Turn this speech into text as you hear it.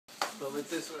Pull it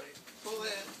this way. Pull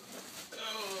it.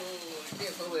 Oh, I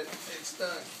can't pull it. It's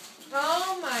stuck.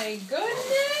 Oh my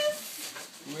goodness.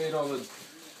 We made all the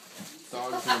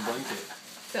dogs in a blanket.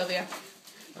 Sylvia.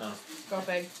 Oh. Go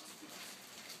big.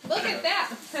 Look at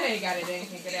that. You got it in. You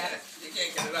can't get it out. You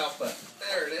can't get it out, but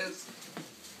there it is.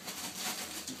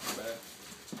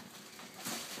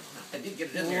 I did get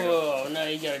it in there. Whoa, now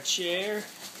you got a chair.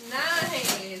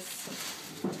 Nice.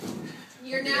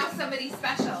 You're now somebody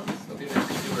special. So we didn't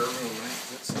redo our room, right?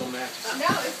 It still matches. No,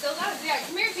 it still does. Yeah,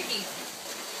 come here, Tiki.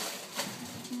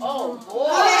 Oh, boy.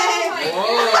 Oh, my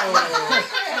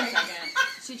Whoa.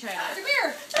 goodness. She tried Come it.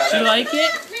 here. Do you like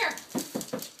it? Come here.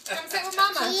 Come sit with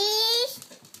Mama.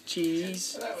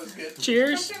 Cheese. That was good. Come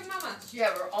Cheers. sit with Mama. She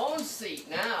have her own seat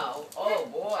now. Oh,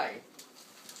 boy.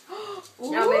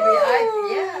 Ooh, Now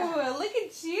maybe yeah. Look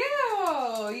at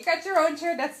you. You got your own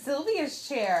chair. That's Sylvia's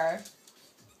chair.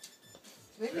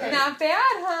 Right. Not bad,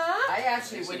 huh? I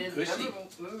actually Nice went and in. cushy.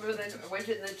 Remember that I went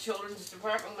in the children's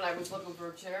department when I was looking for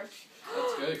a chair?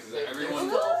 That's good because everyone,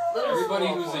 Little everybody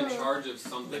small who's in one. charge of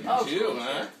something. Oh, You,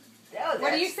 huh? Yeah,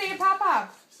 What do you say,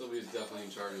 Pop-Up? Sylvia's definitely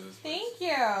in charge of this. Thank you.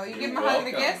 You You're give him a hug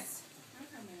and a welcome. kiss?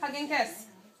 Hug and kiss.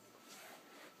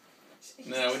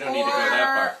 No, we don't need to go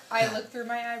that Or I look through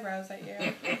my eyebrows at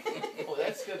you. far. Oh,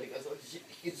 that's good because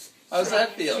she's. How's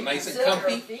that feel? Nice and Sit on her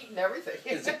comfy? feet and everything.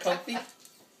 Is it comfy?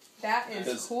 That is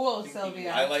Because cool,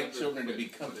 Sylvia. I like children to be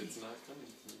But comfy. it's not coming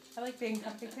to me. I like being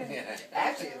comfy too. Yeah.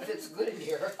 Actually, it fits good in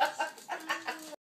here.